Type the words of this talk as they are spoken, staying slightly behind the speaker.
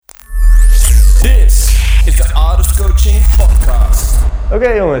Artist Coaching Podcast. Oké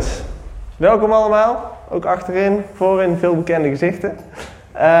jongens, welkom allemaal. Ook achterin, voorin, veel bekende gezichten.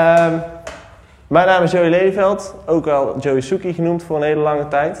 Mijn naam is Joey Lelyveld, ook wel Joey Suki genoemd voor een hele lange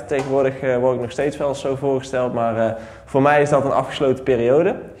tijd. Tegenwoordig word ik nog steeds wel zo voorgesteld, maar voor mij is dat een afgesloten periode.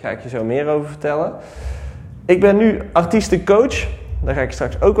 Daar ga ik je zo meer over vertellen. Ik ben nu artiestencoach, daar ga ik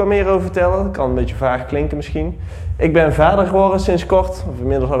straks ook wel meer over vertellen. Dat kan een beetje vaag klinken misschien. Ik ben vader geworden sinds kort, of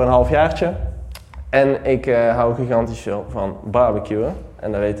inmiddels al een halfjaartje. En ik hou gigantisch veel van barbecuen.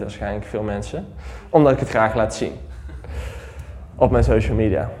 En dat weten waarschijnlijk veel mensen. Omdat ik het graag laat zien. Op mijn social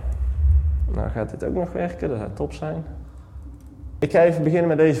media. Nou gaat dit ook nog werken, dat zou top zijn. Ik ga even beginnen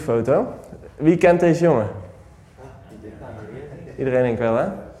met deze foto. Wie kent deze jongen? Iedereen denk ik wel, hè?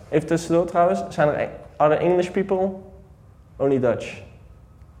 Even tussendoor trouwens. Are there English people? Only Dutch.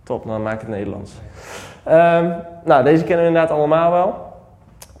 Top, dan maak ik het Nederlands. Nou, deze kennen we inderdaad allemaal wel.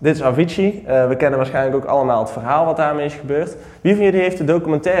 Dit is Avicii. We kennen waarschijnlijk ook allemaal het verhaal wat daarmee is gebeurd. Wie van jullie heeft de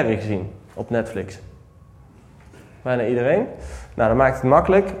documentaire gezien op Netflix? Bijna iedereen. Nou, dat maakt het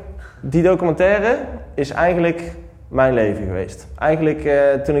makkelijk. Die documentaire is eigenlijk mijn leven geweest. Eigenlijk,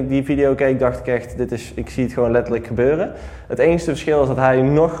 toen ik die video keek, dacht ik echt, ik zie het gewoon letterlijk gebeuren. Het enige verschil is dat hij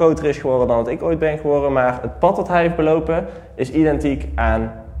nog groter is geworden dan dat ik ooit ben geworden. Maar het pad dat hij heeft belopen is identiek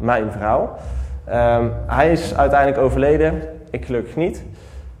aan mijn verhaal. Hij is uiteindelijk overleden. Ik gelukkig niet.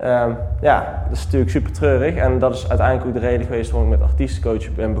 Ja, dat is natuurlijk super treurig en dat is uiteindelijk ook de reden geweest waarom ik met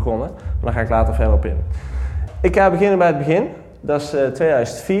artiestencoach ben begonnen. Maar daar ga ik later verder op in. Ik ga beginnen bij het begin. Dat is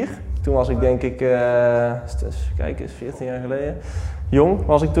 2004. Toen was ik denk ik, kijk eens, 14 jaar geleden. Jong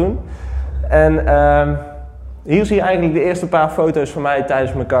was ik toen. En hier zie je eigenlijk de eerste paar foto's van mij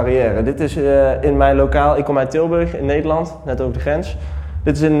tijdens mijn carrière. Dit is in mijn lokaal, ik kom uit Tilburg in Nederland, net over de grens.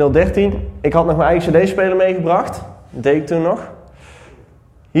 Dit is in 2013. Ik had nog mijn eigen cd-speler meegebracht. Dat deed ik toen nog.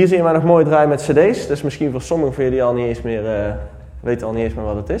 Hier zie je mij nog mooi draaien met cd's. Dat is misschien voor sommigen van jullie al niet eens meer, weten al niet eens meer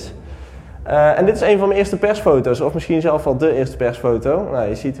wat het is. En dit is een van mijn eerste persfoto's, of misschien zelfs wel de eerste persfoto. Nou,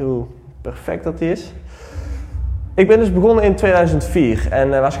 je ziet hoe perfect dat die is. Ik ben dus begonnen in 2004 en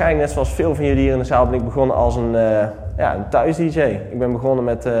waarschijnlijk net zoals veel van jullie hier in de zaal ben ik begonnen als een thuis-dj. Ik ben begonnen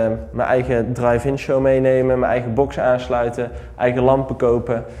met mijn eigen drive-in show meenemen, mijn eigen box aansluiten, eigen lampen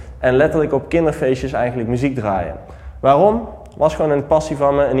kopen en letterlijk op kinderfeestjes eigenlijk muziek draaien. Waarom? Was gewoon een passie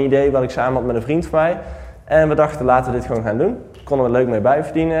van me, een idee wat ik samen had met een vriend van mij. En we dachten, laten we dit gewoon gaan doen. Konden we er leuk mee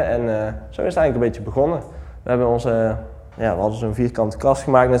bijverdienen en zo is het eigenlijk een beetje begonnen. We hebben we hadden zo'n vierkante kast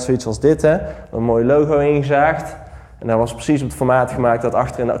gemaakt, net zoiets als dit. Hè. Een mooi logo ingezaagd. En dat was precies op het formaat gemaakt dat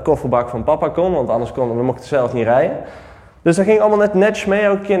achter in de kofferbak van papa kon, want anders we mochten zelf niet rijden. Dus dat ging allemaal net netjes mee,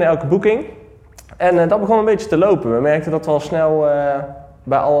 elke keer in elke boeking. En dat begon een beetje te lopen. We merkten dat we al snel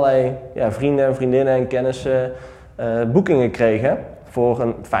bij allerlei vrienden en vriendinnen en kennissen boekingen kregen voor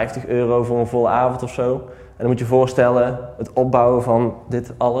een €50 voor een volle avond of zo. En dan moet je je voorstellen, het opbouwen van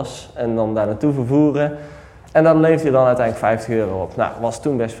dit alles en dan daar naartoe vervoeren. En dan levert je dan uiteindelijk €50 op. Nou, dat was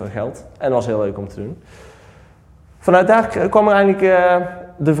toen best veel geld en dat was heel leuk om te doen. Vanuit daar kwam er eigenlijk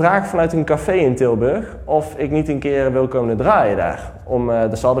de vraag vanuit een café in Tilburg of ik niet een keer wil komen draaien daar.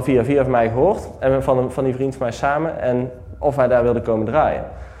 Dus ze hadden via van mij gehoord en van die vriend van mij samen en of hij daar wilde komen draaien.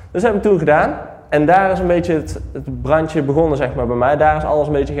 Dus dat heb ik toen gedaan. En daar is een beetje het brandje begonnen, zeg maar, bij mij. Daar is alles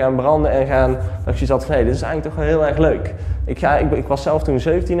een beetje gaan branden en dat ik zoiets had van, dit is eigenlijk toch wel heel erg leuk. Ik was zelf toen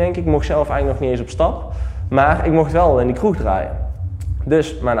 17, denk ik. Ik mocht zelf eigenlijk nog niet eens op stap. Maar ik mocht wel in die kroeg draaien.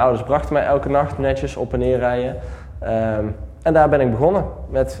 Dus mijn ouders brachten mij elke nacht netjes op en neer rijden. En daar ben ik begonnen.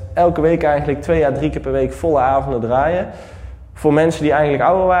 Met elke week eigenlijk 2 à 3 keer per week volle avonden draaien. Voor mensen die eigenlijk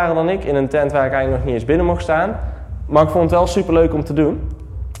ouder waren dan ik. In een tent waar ik eigenlijk nog niet eens binnen mocht staan. Maar ik vond het wel super leuk om te doen.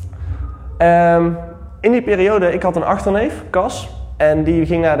 In die periode, ik had een achterneef, Cas, en die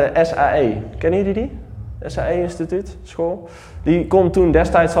ging naar de SAE. Kennen jullie die? SAE-instituut, school. Die kon toen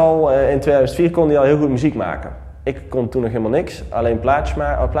destijds al, in 2004, kon die al heel goed muziek maken. Ik kon toen nog helemaal niks, alleen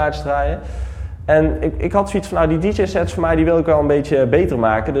plaatjes draaien. En ik had zoiets van, die DJ-sets voor mij, die wil ik wel een beetje beter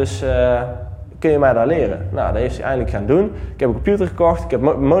maken, dus kun je mij daar leren? Nou, dat heeft hij eindelijk gaan doen. Ik heb een computer gekocht, ik heb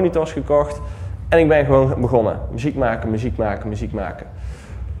monitors gekocht en ik ben gewoon begonnen. Muziek maken.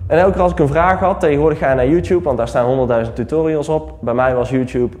 En elke keer als ik een vraag had, tegenwoordig ga je naar YouTube, want daar staan 100.000 tutorials op. Bij mij was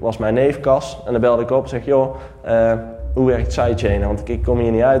YouTube, mijn neef Cas. En dan belde ik op en zeg, hoe werkt sidechainen? Want ik kom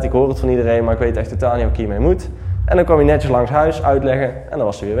hier niet uit, ik hoor het van iedereen, maar ik weet echt totaal niet wat ik hiermee moet. En dan kwam hij netjes langs huis, uitleggen en dan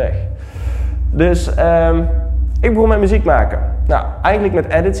was hij weer weg. Dus ik begon met muziek maken. Nou, eigenlijk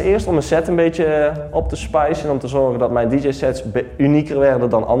met edits eerst, om mijn set een beetje op te spicen. En om te zorgen dat mijn DJ-sets unieker werden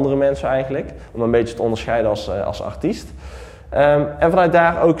dan andere mensen eigenlijk. Om een beetje te onderscheiden als artiest. En vanuit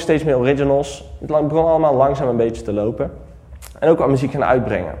daar ook steeds meer originals. Het begon allemaal langzaam een beetje te lopen. En ook wat muziek gaan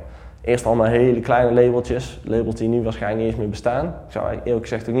uitbrengen. Eerst allemaal hele kleine labeltjes. Labels die nu waarschijnlijk niet eens meer bestaan. Ik zou eerlijk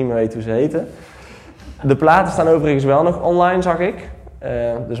gezegd ook niet meer weten hoe ze heten. De platen staan overigens wel nog online, zag ik.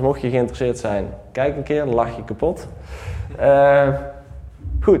 Dus mocht je geïnteresseerd zijn, kijk een keer, dan lach je kapot.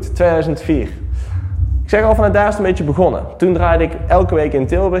 Goed, 2004. Ik zeg al, vanuit daar is het een beetje begonnen. Toen draaide ik elke week in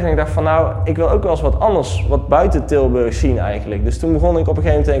Tilburg en ik dacht van nou, ik wil ook wel eens wat anders, wat buiten Tilburg zien eigenlijk. Dus toen begon ik op een gegeven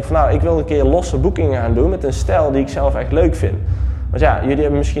moment te denken van nou, ik wil een keer losse boekingen gaan doen met een stijl die ik zelf echt leuk vind. Want ja, jullie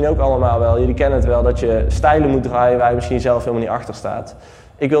hebben misschien ook allemaal wel, jullie kennen het wel, dat je stijlen moet draaien waar je misschien zelf helemaal niet achter staat.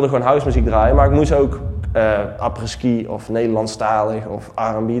 Ik wilde gewoon housemuziek draaien, maar ik moest ook après-ski of Nederlandstalig of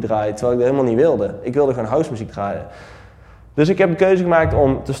R&B draaien, terwijl ik dat helemaal niet wilde. Ik wilde gewoon housemuziek draaien. Dus ik heb de keuze gemaakt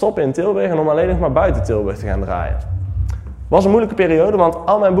om te stoppen in Tilburg en om alleen nog maar buiten Tilburg te gaan draaien. Het was een moeilijke periode, want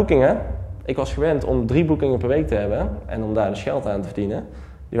al mijn boekingen, ik was gewend om 3 boekingen per week te hebben en om daar dus geld aan te verdienen,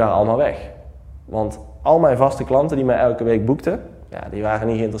 die waren allemaal weg. Want al mijn vaste klanten die mij elke week boekten, ja, die waren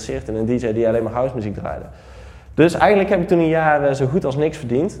niet geïnteresseerd in een DJ die alleen maar housemuziek draaide. Dus eigenlijk heb ik toen een jaar zo goed als niks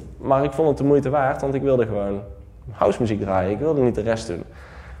verdiend, maar ik vond het de moeite waard, want ik wilde gewoon housemuziek draaien, ik wilde niet de rest doen.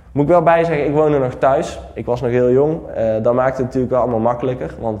 Moet ik wel bij zeggen, ik woonde nog thuis, ik was nog heel jong, dan maakt het natuurlijk wel allemaal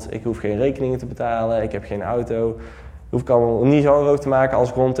makkelijker, want ik hoef geen rekeningen te betalen, ik heb geen auto, hoef ik allemaal niet zo hoog te maken, als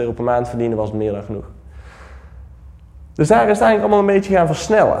ik €100 per maand verdiende was het meer dan genoeg. Dus daar is het eigenlijk allemaal een beetje gaan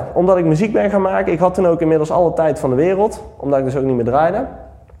versnellen, omdat ik muziek ben gaan maken, ik had toen ook inmiddels alle tijd van de wereld, omdat ik dus ook niet meer draaide,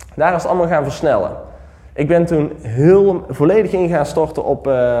 daar is het allemaal gaan versnellen. Ik ben toen volledig in gaan storten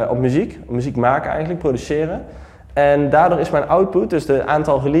op muziek maken eigenlijk, produceren. En daardoor is mijn output, dus het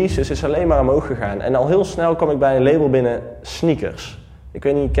aantal releases, is alleen maar omhoog gegaan. En al heel snel kwam ik bij een label binnen, Sneakers. Ik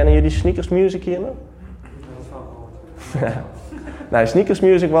weet niet, kennen jullie Sneakers Music hier nog? Ja. Nou, Sneakers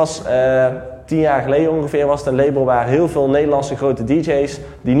Music was 10 jaar geleden ongeveer was het een label waar heel veel Nederlandse grote DJ's,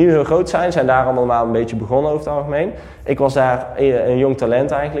 die nu heel groot zijn daar allemaal een beetje begonnen over het algemeen. Ik was daar een jong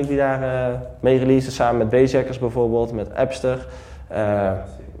talent eigenlijk die daar mee released, samen met Bassjackers bijvoorbeeld, met Epster.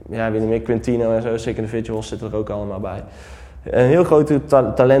 Ja, wie nog meer, Quintino en zo, Sick Individuals zitten er ook allemaal bij. Een heel grote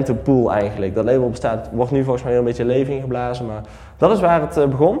talentenpool eigenlijk. Dat label wordt nu volgens mij heel een beetje leven ingeblazen, maar dat is waar het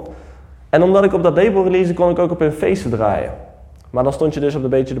begon. En omdat ik op dat label release, kon ik ook op hun feesten draaien. Maar dan stond je dus op een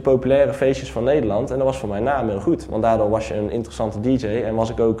beetje de populaire feestjes van Nederland en dat was voor mijn naam heel goed. Want daardoor was je een interessante DJ en was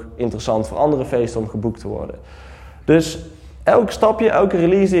ik ook interessant voor andere feesten om geboekt te worden. Dus elk stapje, elke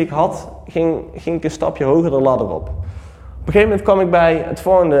release die ik had, ging ik een stapje hoger de ladder op. Op een gegeven moment kwam ik bij het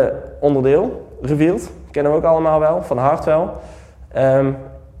volgende onderdeel, Revealed. Kennen we ook allemaal wel, van Hartwell.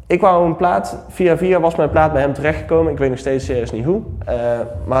 Ik kwam een plaat, via was mijn plaat bij hem terechtgekomen. Ik weet nog steeds serieus niet hoe.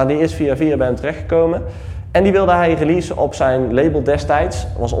 Maar die is via bij hem terechtgekomen. En die wilde hij releasen op zijn label destijds.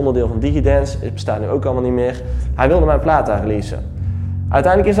 Dat was onderdeel van Digidance, het bestaat nu ook allemaal niet meer. Hij wilde mijn plaat daar releasen.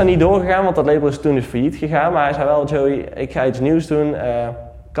 Uiteindelijk is dat niet doorgegaan, want dat label is toen dus failliet gegaan. Maar hij zei wel, Joey, ik ga iets nieuws doen.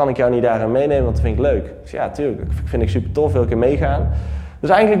 Kan ik jou niet daarin meenemen, want dat vind ik leuk. Ik zei, ja, tuurlijk, dat vind ik super tof, wil ik er meegaan. Dus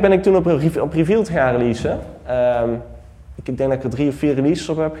eigenlijk ben ik toen op Revealed gaan releasen. Ik denk dat ik er 3 of 4 releases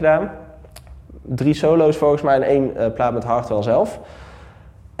op heb gedaan. 3 solo's volgens mij en 1 plaat met Hartwell zelf.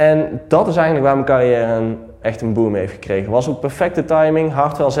 En dat is eigenlijk waar mijn carrière echt een boom heeft gekregen. Was ook perfecte timing.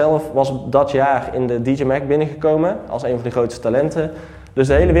 Hartwell zelf was op dat jaar in de DJ Mag binnengekomen als een van de grootste talenten. Dus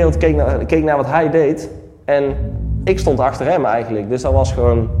de hele wereld keek naar wat hij deed. En ik stond achter hem eigenlijk. Dus dat was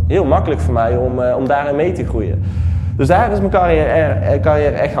gewoon heel makkelijk voor mij om daarin mee te groeien. Dus daar is mijn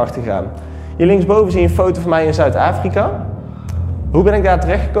carrière echt hard gegaan. Hier linksboven zie je een foto van mij in Zuid-Afrika. Hoe ben ik daar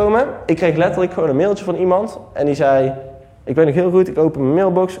terechtgekomen? Ik kreeg letterlijk gewoon een mailtje van iemand. En die zei, ik weet nog heel goed, ik open mijn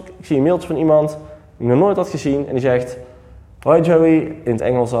mailbox. Ik zie een mailtje van iemand die ik nog nooit had gezien. En die zegt, hoi Joey, in het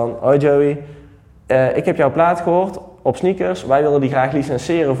Engels dan. Hoi Joey, ik heb jouw plaat gehoord op Sneakers. Wij willen die graag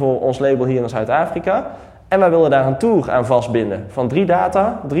licenseren voor ons label hier in Zuid-Afrika. En wij willen daar een tour aan vastbinden. Van 3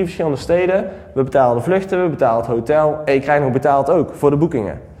 data, 3 verschillende steden. We betalen de vluchten, we betalen het hotel. En je krijgt nog betaald ook voor de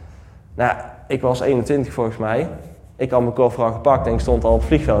boekingen. Nou, ik was 21 volgens mij. Ik had mijn koffer al gepakt en ik stond al op het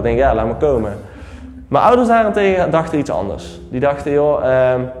vliegveld. Ik denk, ja, laat maar komen. Mijn ouders daarentegen dachten iets anders. Die dachten, joh,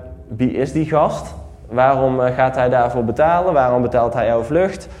 wie is die gast? Waarom gaat hij daarvoor betalen? Waarom betaalt hij jouw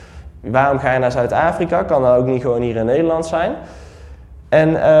vlucht? Waarom ga je naar Zuid-Afrika? Kan dat ook niet gewoon hier in Nederland zijn?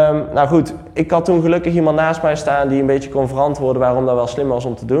 En nou goed, ik had toen gelukkig iemand naast mij staan die een beetje kon verantwoorden waarom dat wel slim was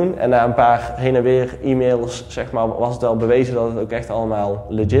om te doen. En na een paar heen en weer e-mails, zeg maar, was het wel bewezen dat het ook echt allemaal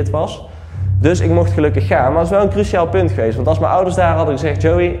legit was. Dus ik mocht gelukkig gaan, maar het is wel een cruciaal punt geweest. Want als mijn ouders daar hadden gezegd,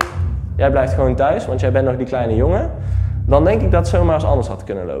 Joey, jij blijft gewoon thuis, want jij bent nog die kleine jongen. Dan denk ik dat het zomaar eens anders had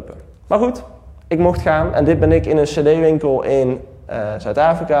kunnen lopen. Maar goed, ik mocht gaan en dit ben ik in een cd-winkel in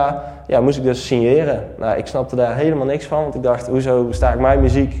Zuid-Afrika. Ja, moest ik dus signeren. Nou, ik snapte daar helemaal niks van, want ik dacht, hoezo sta ik mijn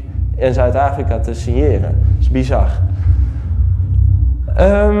muziek in Zuid-Afrika te signeren? Dat is bizar.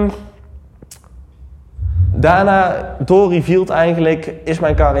 Daarna, door Revealed eigenlijk, is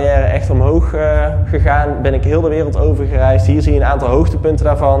mijn carrière echt omhoog gegaan. Ben ik heel de wereld over gereisd. Hier zie je een aantal hoogtepunten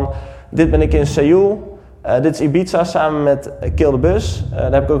daarvan. Dit ben ik in Seoul. Dit is Ibiza samen met Kill the Bus.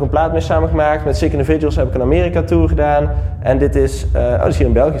 Daar heb ik ook een plaat mee samengemaakt. Met Sick Individuals heb ik een Amerika tour gedaan. En dit is hier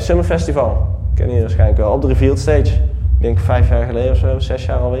in België, Summer Festival. Ken je waarschijnlijk wel, op de Revealed stage. Ik denk 5 jaar geleden of zo, 6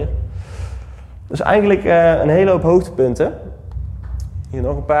 jaar alweer. Dus eigenlijk een hele hoop hoogtepunten. Hier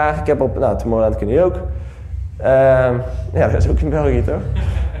nog een paar. Ik heb op, Tomorrowland kun je ook. Dat is ook in België toch?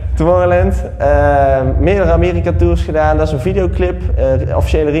 Tomorrowland. Meerdere Amerika tours gedaan. Dat is een videoclip.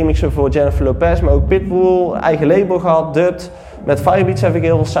 Officiële remixen voor Jennifer Lopez, maar ook Pitbull. Eigen label gehad, dubbed. Met Firebeats heb ik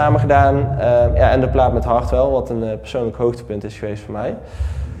heel veel samen gedaan. En de plaat met Hartwell, wat een persoonlijk hoogtepunt is geweest voor mij.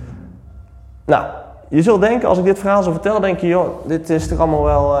 Nou, je zult denken, als ik dit verhaal zo vertel, denk je, joh, dit is toch allemaal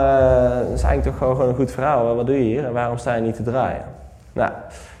wel, dat is eigenlijk toch gewoon een goed verhaal. Wat doe je hier en waarom sta je niet te draaien? Nou,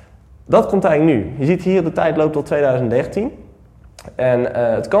 dat komt eigenlijk nu. Je ziet hier, de tijd loopt tot 2013. En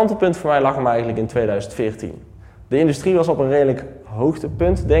het kantelpunt voor mij lag hem eigenlijk in 2014. De industrie was op een redelijk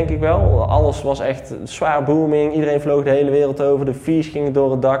hoogtepunt, denk ik wel. Alles was echt zwaar booming. Iedereen vloog de hele wereld over. De fees gingen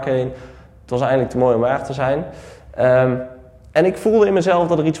door het dak heen. Het was eigenlijk te mooi om waar te zijn. En ik voelde in mezelf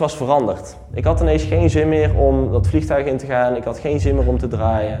dat er iets was veranderd. Ik had ineens geen zin meer om dat vliegtuig in te gaan. Ik had geen zin meer om te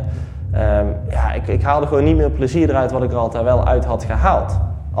draaien. Ik haalde gewoon niet meer plezier eruit wat ik er altijd wel uit had gehaald.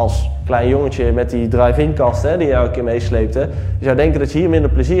 Als klein jongetje met die drive-in kast die je elke keer meesleepte. Je zou denken dat je hier minder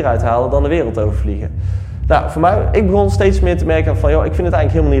plezier uit haalde dan de wereld overvliegen. Nou, voor mij, ik begon steeds meer te merken van, joh, ik vind het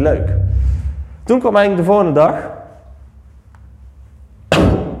eigenlijk helemaal niet leuk. Toen kwam eigenlijk de volgende dag.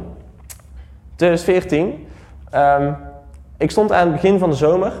 2014. Ik stond aan het begin van de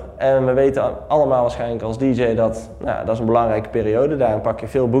zomer. En we weten allemaal waarschijnlijk als DJ dat is een belangrijke periode. Daar pak je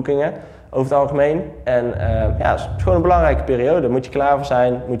veel boekingen over het algemeen. En het is gewoon een belangrijke periode. Daar moet je klaar voor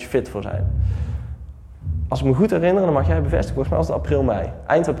zijn, moet je fit voor zijn. Als ik me goed herinner, dan mag jij bevestigen, volgens mij was het april, mei.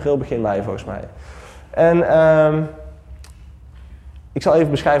 Eind april, begin mei volgens mij. En ik zal even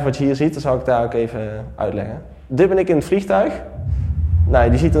beschrijven wat je hier ziet, dan zal ik daar ook even uitleggen. Dit ben ik in het vliegtuig. Nou,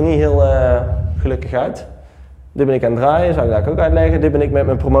 die ziet er niet heel gelukkig uit. Dit ben ik aan het draaien, zal ik daar ook uitleggen. Dit ben ik met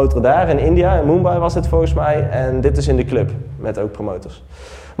mijn promotor daar in India, in Mumbai was dit volgens mij. En dit is in de club, met ook promotors.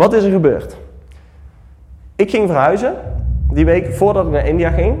 Wat is er gebeurd? Ik ging verhuizen, die week voordat ik naar India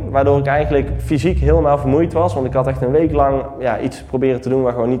ging. Waardoor ik eigenlijk fysiek helemaal vermoeid was. Want ik had echt een week lang iets proberen te doen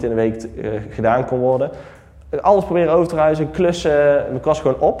wat gewoon niet in een week gedaan kon worden. Alles proberen over te verhuizen, klussen, ik was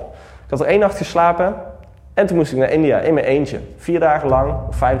gewoon op. Ik had er 1 nacht geslapen. En toen moest ik naar India in mijn eentje. 4 dagen lang,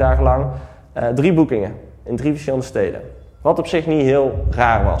 of 5 dagen lang. 3 boekingen. In 3 verschillende steden. Wat op zich niet heel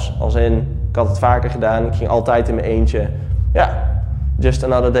raar was. Als in, ik had het vaker gedaan, ik ging altijd in mijn eentje. Just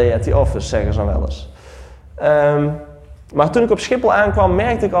another day at the office, zeggen ze dan wel eens. Maar toen ik op Schiphol aankwam,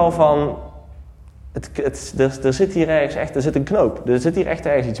 merkte ik al van... Er zit hier ergens echt, er zit een knoop. Er zit hier echt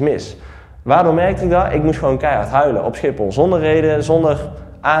ergens iets mis. Waardoor merkte ik dat? Ik moest gewoon keihard huilen op Schiphol. Zonder reden, zonder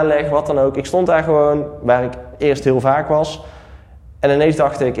aanleg, wat dan ook. Ik stond daar gewoon, waar ik eerst heel vaak was... En ineens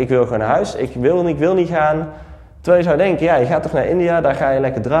dacht ik wil gewoon naar huis. Ik wil niet gaan. Terwijl je zou denken, je gaat toch naar India, daar ga je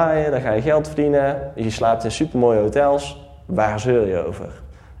lekker draaien, daar ga je geld verdienen. Je slaapt in supermooie hotels. Waar zeur je over?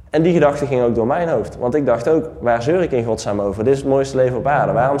 En die gedachte ging ook door mijn hoofd. Want ik dacht ook, waar zeur ik in godsnaam over? Dit is het mooiste leven op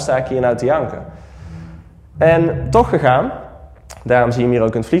aarde. Waarom sta ik hier nou te janken? En toch gegaan. Daarom zie je hem hier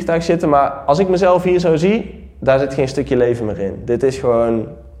ook in het vliegtuig zitten. Maar als ik mezelf hier zo zie, daar zit geen stukje leven meer in. Dit is gewoon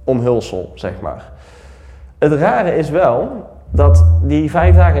omhulsel, zeg maar. Het rare is wel... dat die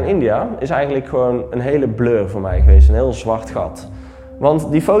 5 dagen in India is eigenlijk gewoon een hele blur voor mij geweest. Een heel zwart gat.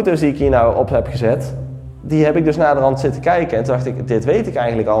 Want die foto's die ik hier nou op heb gezet, die heb ik dus naderhand zitten kijken. En toen dacht ik, dit weet ik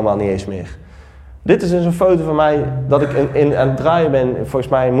eigenlijk allemaal niet eens meer. Dit is dus een foto van mij dat ik aan het draaien ben, volgens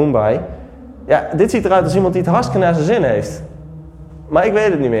mij in Mumbai. Ja, dit ziet eruit als iemand die het hartstikke naar zijn zin heeft. Maar ik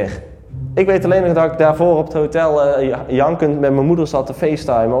weet het niet meer. Ik weet alleen nog dat ik daarvoor op het hotel jankend met mijn moeder zat te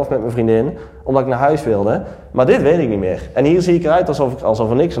facetimen of met mijn vriendin, omdat ik naar huis wilde. Maar dit weet ik niet meer. En hier zie ik eruit alsof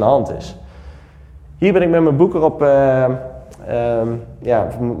er niks aan de hand is. Hier ben ik met mijn boeker op,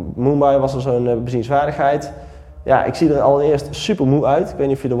 Mumbai was er zo'n bezienswaardigheid. Ja, ik zie er allereerst super moe uit. Ik weet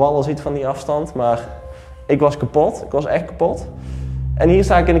niet of je de wallen ziet van die afstand, maar ik was kapot. Ik was echt kapot. En hier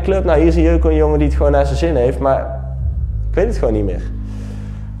sta ik in de club. Nou, hier zie je ook een jongen die het gewoon naar zijn zin heeft, maar ik weet het gewoon niet meer.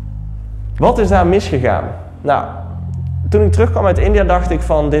 Wat is daar misgegaan? Nou, toen ik terugkwam uit India dacht ik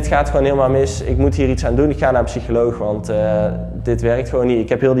van dit gaat gewoon helemaal mis. Ik moet hier iets aan doen. Ik ga naar een psycholoog, want dit werkt gewoon niet. Ik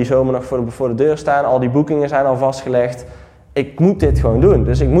heb heel die zomer nog voor de deur staan. Al die boekingen zijn al vastgelegd. Ik moet dit gewoon doen.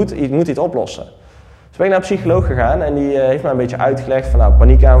 Dus ik moet dit oplossen. Dus ben ik naar een psycholoog gegaan en die heeft mij een beetje uitgelegd van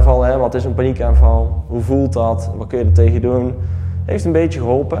paniekaanval. Hè? Wat is een paniekaanval? Hoe voelt dat? Wat kun je er tegen doen? Heeft een beetje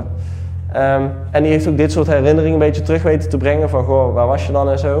geholpen. En die heeft ook dit soort herinneringen een beetje terug weten te brengen van, goh, waar was je dan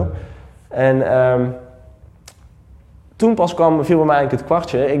en zo. En toen pas viel bij mij eigenlijk het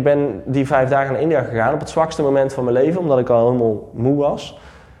kwartje. Ik ben die 5 dagen naar India gegaan op het zwakste moment van mijn leven, omdat ik al helemaal moe was.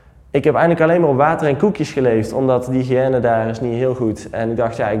 Ik heb eigenlijk alleen maar op water en koekjes geleefd, omdat de hygiëne daar is niet heel goed. En ik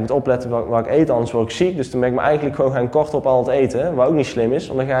dacht, ja, ik moet opletten wat ik eet, anders word ik ziek. Dus toen ben ik me eigenlijk gewoon gaan korten op al het eten, wat ook niet slim is,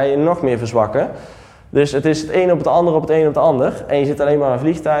 want dan ga je nog meer verzwakken. Dus het is het een op het ander op het een op het ander. En je zit alleen maar in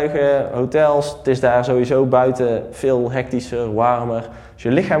vliegtuigen, hotels. Het is daar sowieso buiten veel hectischer, warmer. Dus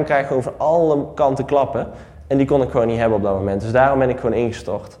je lichaam krijgt gewoon van alle kanten klappen. En die kon ik gewoon niet hebben op dat moment. Dus daarom ben ik gewoon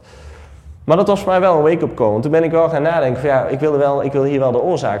ingestort. Maar dat was voor mij wel een wake-up call. Want toen ben ik wel gaan nadenken van ja, ik wil hier wel de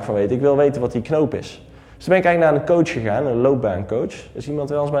oorzaak van weten. Ik wil weten wat die knoop is. Dus toen ben ik eigenlijk naar een coach gegaan, een loopbaancoach. Is iemand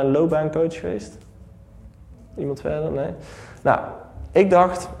wel eens bij een loopbaancoach geweest? Iemand verder? Nee? Nou, ik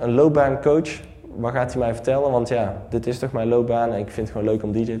dacht, een loopbaancoach, wat gaat hij mij vertellen? Want ja, dit is toch mijn loopbaan en ik vind het gewoon leuk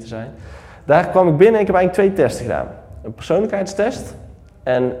om DJ te zijn. Daar kwam ik binnen en ik heb eigenlijk 2 testen gedaan. Een persoonlijkheidstest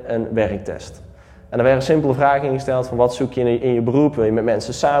en een werktest. En er werden simpele vragen ingesteld van wat zoek je in je beroep? Wil je met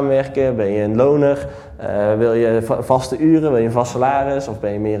mensen samenwerken? Ben je een loner? Wil je vaste uren? Wil je een vast salaris? Of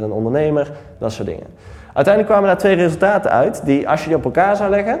ben je meer een ondernemer? Dat soort dingen. Uiteindelijk kwamen daar 2 resultaten uit die, als je die op elkaar zou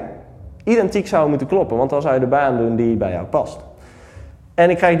leggen, identiek zouden moeten kloppen. Want dan zou je de baan doen die bij jou past. En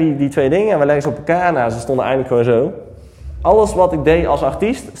ik krijg die 2 dingen en we leggen ze op elkaar. Nou, ze stonden eigenlijk gewoon zo. Alles wat ik deed als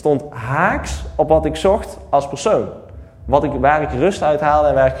artiest stond haaks op wat ik zocht als persoon. Waar ik rust uit haalde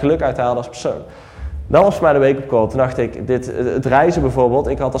en waar ik geluk uit haalde als persoon. Dat was voor mij de wake-up call. Toen dacht ik, het reizen bijvoorbeeld,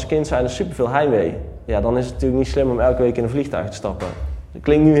 ik had als kind zijnde superveel heimwee. Ja, dan is het natuurlijk niet slim om elke week in een vliegtuig te stappen. Dat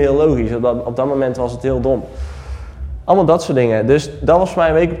klinkt nu heel logisch, op dat moment was het heel dom. Allemaal dat soort dingen. Dus dat was voor mij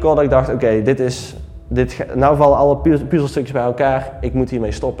een wake-up call dat ik dacht, oké, nou vallen alle puzzelstukjes bij elkaar, ik moet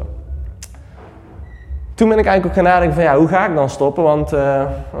hiermee stoppen. Toen ben ik eigenlijk ook gaan nadenken van ja, hoe ga ik dan stoppen? Want,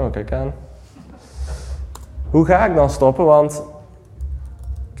 kijk aan. Hoe ga ik dan stoppen? Want,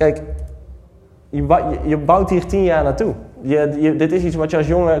 kijk, je bouwt hier 10 jaar naartoe. Dit is iets wat je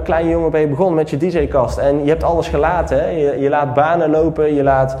als kleine jongen ben je begonnen met je DJ-kast. En je hebt alles gelaten. Hè? Je laat banen lopen, je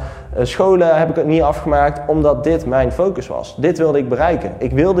laat scholen heb ik het niet afgemaakt, omdat dit mijn focus was. Dit wilde ik bereiken.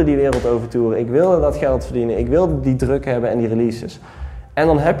 Ik wilde die wereld overtoeren. Ik wilde dat geld verdienen. Ik wilde die druk hebben en die releases. En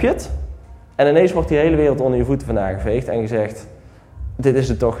dan heb je het. En ineens wordt die hele wereld onder je voeten vandaan geveegd en gezegd, dit is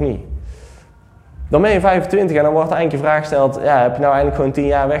het toch niet. Dan ben je 25 en dan wordt eigenlijk je vraag gesteld, ja, heb je nou eigenlijk gewoon 10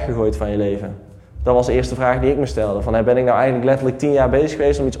 jaar weggegooid van je leven? Dat was de eerste vraag die ik me stelde. Van, ben ik nou eigenlijk letterlijk 10 jaar bezig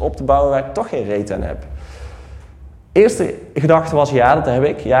geweest om iets op te bouwen waar ik toch geen reet aan heb? Eerste gedachte was ja, dat heb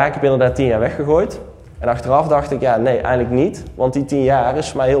ik. Ja, ik heb inderdaad 10 jaar weggegooid. En achteraf dacht ik, ja, nee, eigenlijk niet. Want die 10 jaar is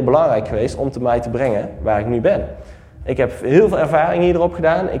voor mij heel belangrijk geweest om mij te brengen waar ik nu ben. Ik heb heel veel ervaring hierop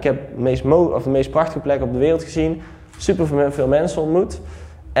gedaan. Ik heb de meest prachtige plek op de wereld gezien. Super veel mensen ontmoet.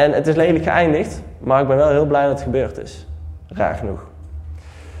 En het is lelijk geëindigd, maar ik ben wel heel blij dat het gebeurd is. Raar genoeg.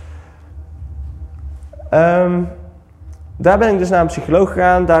 Daar ben ik dus naar een psycholoog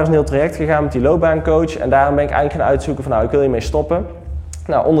gegaan. Daar is een heel traject gegaan met die loopbaancoach. En daarom ben ik eigenlijk gaan uitzoeken van, nou, ik wil hiermee stoppen.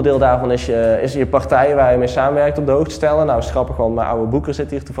 Nou, onderdeel daarvan is je partij waar je mee samenwerkt op de hoogte stellen. Nou, is grappig, want mijn oude boeker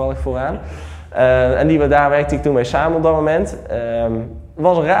zit hier toevallig vooraan. En daar werkte ik toen mee samen op dat moment. Het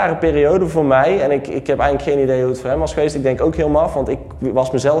was een rare periode voor mij en ik heb eigenlijk geen idee hoe het voor hem was geweest. Ik denk ook heel maf, want ik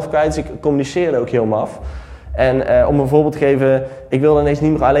was mezelf kwijt, dus ik communiceerde ook heel maf. En om een voorbeeld te geven, ik wilde ineens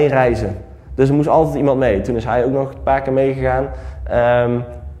niet meer alleen reizen. Dus er moest altijd iemand mee. Toen is hij ook nog een paar keer meegegaan.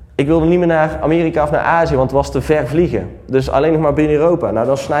 Ik wilde niet meer naar Amerika of naar Azië, want het was te ver vliegen. Dus alleen nog maar binnen Europa. Nou,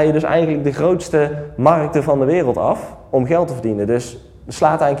 dan snij je dus eigenlijk de grootste markten van de wereld af om geld te verdienen. Dus het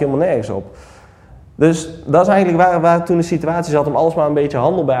slaat eigenlijk helemaal nergens op. Dus dat is eigenlijk waar toen de situatie zat om alles maar een beetje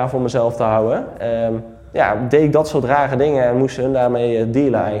handelbaar voor mezelf te houden. Deed ik dat soort rare dingen en moesten hun daarmee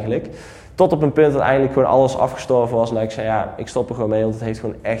dealen eigenlijk. Tot op een punt dat eigenlijk gewoon alles afgestorven was en dat ik zei, ja, ik stop er gewoon mee, want het heeft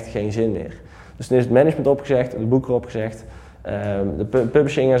gewoon echt geen zin meer. Dus toen is het management opgezegd, de boeker opgezegd, de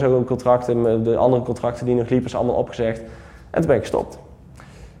publishing en zo contracten, de andere contracten die nog liepen, is allemaal opgezegd. En toen ben ik gestopt.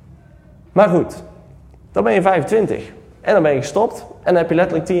 Maar goed, dan ben je 25 en dan ben je gestopt en dan heb je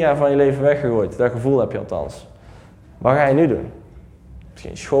letterlijk 10 jaar van je leven weggegooid. Dat gevoel heb je althans. Wat ga je nu doen? Je hebt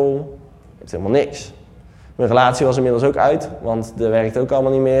geen school, je hebt helemaal niks. Mijn relatie was inmiddels ook uit, want dat werkte ook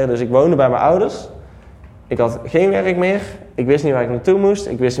allemaal niet meer. Dus ik woonde bij mijn ouders. Ik had geen werk meer. Ik wist niet waar ik naartoe moest.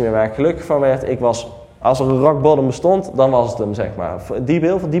 Ik wist niet meer waar ik gelukkig van werd. Als er een rock bottom bestond, dan was het hem, zeg maar.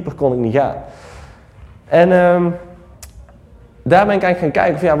 Heel veel dieper kon ik niet gaan. En daar ben ik eigenlijk gaan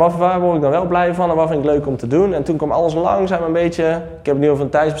kijken van, ja, waar word ik dan wel blij van en wat vind ik leuk om te doen. En toen kwam alles langzaam een beetje, ik heb het nu over een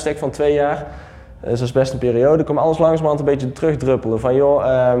tijdsbestek van 2 jaar. Dus dat is best een periode. Kwam alles langzamerhand een beetje terugdruppelen van,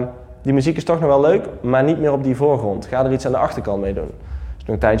 joh, die muziek is toch nog wel leuk, maar niet meer op die voorgrond. Ga er iets aan de achterkant mee doen. Dus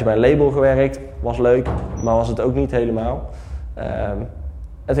een tijdje bij een label gewerkt, was leuk, maar was het ook niet helemaal. En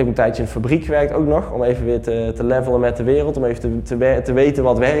toen heb ik een tijdje in een fabriek gewerkt ook nog, om even weer te levelen met de wereld, om even te weten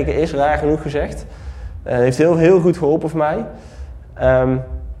wat werken is, raar genoeg gezegd. Heeft heel goed geholpen voor mij.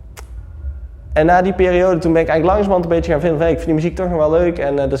 En na die periode, toen ben ik eigenlijk langzamerhand een beetje gaan vinden van, ik vind die muziek toch nog wel leuk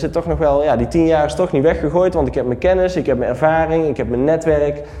en er zit toch nog wel, die 10 jaar is toch niet weggegooid, want ik heb mijn kennis, ik heb mijn ervaring, ik heb mijn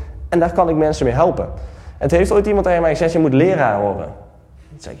netwerk en daar kan ik mensen mee helpen. En toen heeft ooit iemand tegen mij gezegd, je moet leraar worden.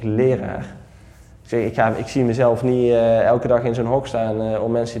 Toen zei ik, leraar? Ik zie mezelf niet elke dag in zo'n hok staan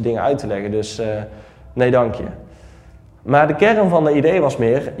om mensen dingen uit te leggen, dus nee dank je. Maar de kern van het idee was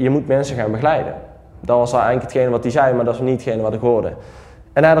meer, je moet mensen gaan begeleiden. Dat was al eigenlijk hetgene wat hij zei, maar dat was niet hetgene wat ik hoorde.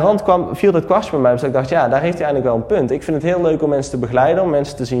 En naar de rand viel dat kwartje bij mij, dus ik dacht, ja, daar heeft hij eigenlijk wel een punt. Ik vind het heel leuk om mensen te begeleiden, om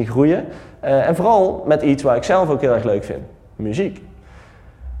mensen te zien groeien. En vooral met iets waar ik zelf ook heel erg leuk vind, muziek.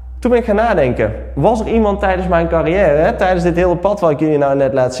 Toen ben ik gaan nadenken, was er iemand tijdens mijn carrière, tijdens dit hele pad wat ik jullie nou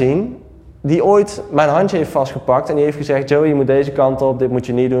net laat zien, die ooit mijn handje heeft vastgepakt en die heeft gezegd, Joey, je moet deze kant op, dit moet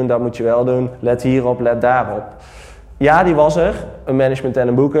je niet doen, dat moet je wel doen, let hierop, let daarop. Ja, die was er, een management en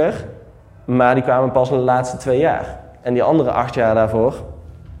een boeker, maar die kwamen pas in de laatste 2 jaar. En die andere 8 jaar daarvoor,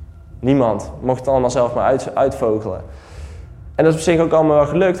 niemand. Mocht het allemaal zelf maar uitvogelen. En dat is op zich ook allemaal wel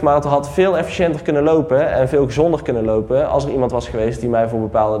gelukt, maar het had veel efficiënter kunnen lopen en veel gezonder kunnen lopen als er iemand was geweest die mij voor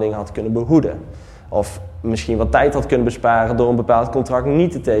bepaalde dingen had kunnen behoeden. Of misschien wat tijd had kunnen besparen door een bepaald contract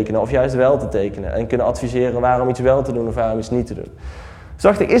niet te tekenen of juist wel te tekenen. En kunnen adviseren waarom iets wel te doen of waarom iets niet te doen. Dus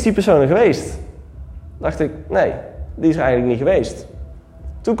dacht ik, is die persoon er geweest? Dacht ik, nee, die is er eigenlijk niet geweest.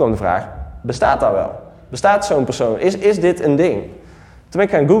 Toen kwam de vraag, bestaat dat wel? Bestaat zo'n persoon? Is dit een ding? Toen ben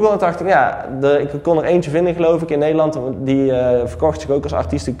ik gaan googlen en dacht ik, ik kon er eentje vinden geloof ik in Nederland. Die verkocht zich ook als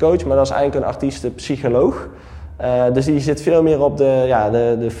artiestencoach, maar dat is eigenlijk een artiestenpsycholoog. Dus die zit veel meer op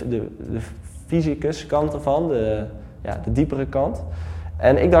de fysicus kant ervan, de diepere kant.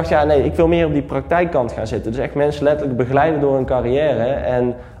 En ik dacht, ik wil meer op die praktijkkant gaan zitten. Dus echt mensen letterlijk begeleiden door hun carrière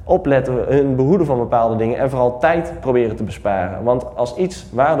en opletten, hun behoeden van bepaalde dingen en vooral tijd proberen te besparen. Want als iets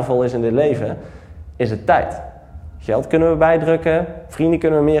waardevol is in dit leven, is het tijd. Geld kunnen we bijdrukken, vrienden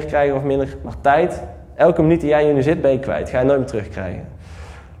kunnen we meer krijgen of minder, maar tijd, elke minuut die jij hier nu zit, ben je kwijt. Ga je nooit meer terugkrijgen.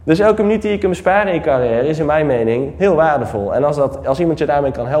 Dus elke minuut die je kunt besparen in je carrière is in mijn mening heel waardevol. En als iemand je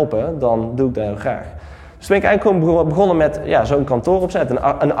daarmee kan helpen, dan doe ik dat heel graag. Dus toen ben ik eigenlijk gewoon begonnen met zo'n kantoor opzetten,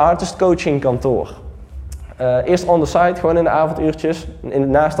 een artist coaching kantoor. Eerst on the side, gewoon in de avonduurtjes.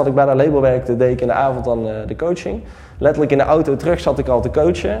 Naast dat ik bij dat label werkte, deed ik in de avond dan de coaching. Letterlijk in de auto terug zat ik al te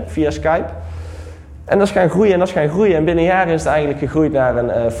coachen via Skype. En dat is gaan groeien en dat is gaan groeien. En binnen jaren is het eigenlijk gegroeid naar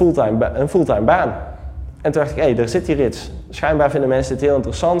een fulltime baan. En toen dacht ik, er zit hier iets. Schijnbaar vinden mensen dit heel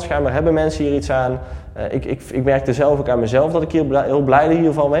interessant. Schijnbaar hebben mensen hier iets aan. Ik merkte zelf ook aan mezelf dat ik hier heel blij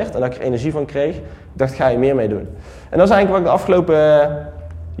hiervan werd. En dat ik er energie van kreeg. Ik dacht, ga je meer mee doen. En dat is eigenlijk wat ik de afgelopen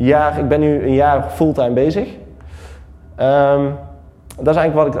jaar... Ik ben nu een jaar fulltime bezig. Dat is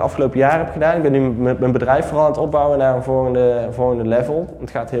eigenlijk wat ik het afgelopen jaar heb gedaan. Ik ben nu mijn bedrijf vooral aan het opbouwen naar een volgende level. Het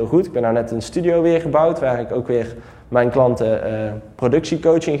gaat heel goed. Ik ben nou net een studio weer gebouwd waar ik ook weer mijn klanten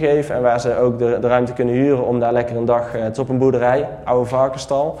productiecoaching geef. En waar ze ook de ruimte kunnen huren om daar lekker een dag... het is op een boerderij, oude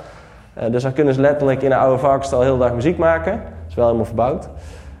varkenstal. Dus daar kunnen ze letterlijk in een oude varkenstal heel de dag muziek maken. Dat is wel helemaal verbouwd.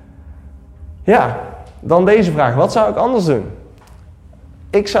 Ja, dan deze vraag. Wat zou ik anders doen?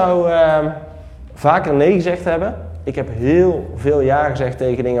 Ik zou vaker nee gezegd hebben. Ik heb heel veel ja gezegd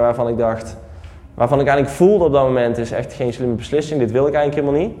tegen dingen waarvan ik eigenlijk voelde op dat moment, is echt geen slimme beslissing, dit wil ik eigenlijk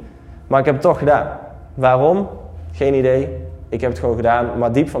helemaal niet. Maar ik heb het toch gedaan. Waarom? Geen idee. Ik heb het gewoon gedaan,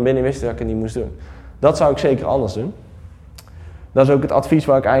 maar diep van binnen wist ik dat ik het niet moest doen. Dat zou ik zeker anders doen. Dat is ook het advies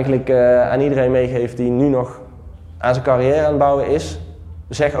wat ik eigenlijk aan iedereen meegeef die nu nog aan zijn carrière aan het bouwen is.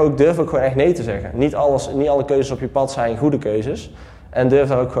 Durf ook gewoon echt nee te zeggen. Niet alle keuzes op je pad zijn goede keuzes. En durf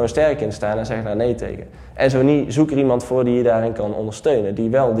daar ook gewoon sterk in te staan en zeg daar nee tegen. En zo niet, zoek er iemand voor die je daarin kan ondersteunen. Die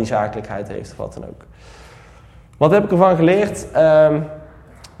wel die zakelijkheid heeft of wat dan ook. Wat heb ik ervan geleerd?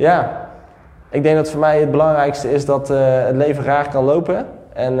 Ik denk dat voor mij het belangrijkste is dat het leven raar kan lopen.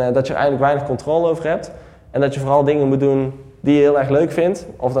 En dat je er eigenlijk weinig controle over hebt. En dat je vooral dingen moet doen die je heel erg leuk vindt.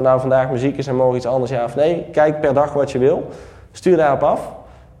 Of dat nou vandaag muziek is en morgen iets anders, ja of nee. Kijk per dag wat je wil. Stuur daarop af.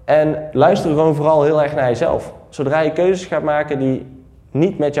 En luister gewoon vooral heel erg naar jezelf. Zodra je keuzes gaat maken die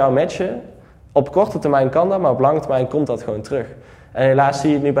niet met jou matchen, op korte termijn kan dat, maar op lange termijn komt dat gewoon terug. En helaas zie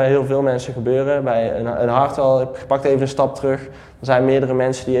je het nu bij heel veel mensen gebeuren. Bij een Hartwell, pakt even een stap terug. Er zijn meerdere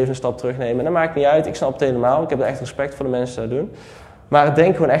mensen die even een stap terugnemen. En dat maakt niet uit, ik snap het helemaal. Ik heb er echt respect voor de mensen die dat doen. Maar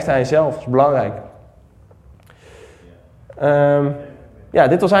denk gewoon echt aan jezelf, dat is belangrijk.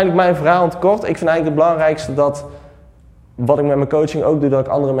 Dit was eigenlijk mijn verhaal in het kort. Ik vind eigenlijk het belangrijkste dat wat ik met mijn coaching ook doe, dat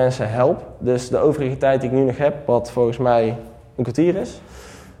ik andere mensen help. Dus de overige tijd die ik nu nog heb, wat volgens mij een kwartier is.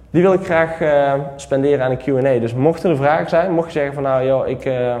 Die wil ik graag spenderen aan een Q&A. Dus mochten er vragen zijn, mocht je zeggen van nou joh,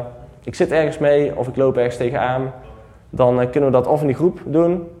 ik zit ergens mee of ik loop ergens tegenaan, dan kunnen we dat of in die groep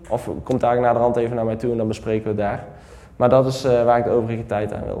doen, of komt daar naar de rand even naar mij toe en dan bespreken we het daar. Maar dat is waar ik de overige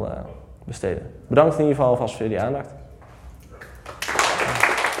tijd aan wil besteden. Bedankt in ieder geval alvast voor jullie aandacht.